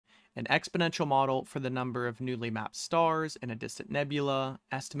An exponential model for the number of newly mapped stars in a distant nebula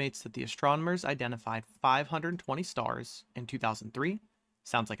estimates that the astronomers identified 520 stars in 2003.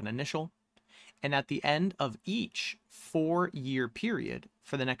 Sounds like an initial. And at the end of each 4-year period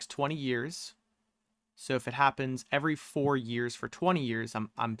for the next 20 years, so if it happens every 4 years for 20 years,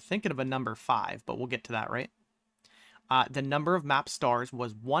 I'm thinking of a number 5, but we'll get to that, right? The number of mapped stars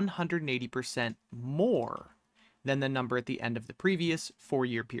was 180% more than the number at the end of the previous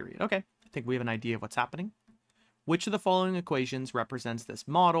 4-year period. Okay, I think we have an idea of what's happening. Which of the following equations represents this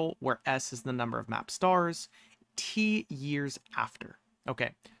model, where S is the number of mapped stars, T years after?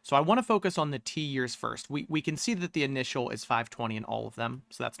 Okay, so I want to focus on the T years first. We can see that the initial is 520 in all of them,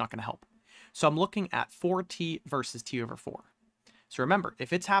 so that's not going to help. So I'm looking at 4T versus T over 4. So remember,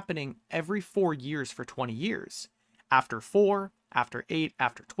 if it's happening every 4 years for 20 years, after 4, after 8,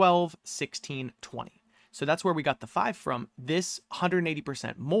 after 12, 16, 20. So that's where we got the 5 from. This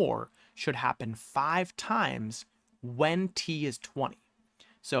 180% more should happen 5 times when T is 20.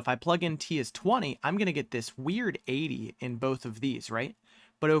 So if I plug in T as 20, I'm going to get this weird 80 in both of these, right?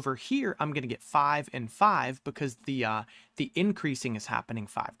 But over here, I'm going to get 5 and 5 because the increasing is happening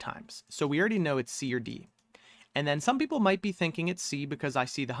 5 times. So we already know it's C or D. And then some people might be thinking it's C because I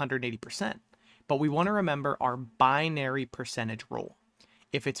see the 180%. But we want to remember our binary percentage rule.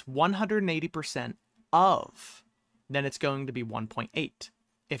 If it's 180% of, then it's going to be 1.8.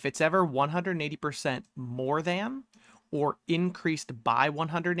 If it's ever 180% more than or increased by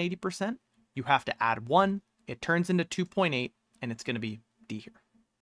 180%, you have to add 1. It turns into 2.8, and it's going to be D here.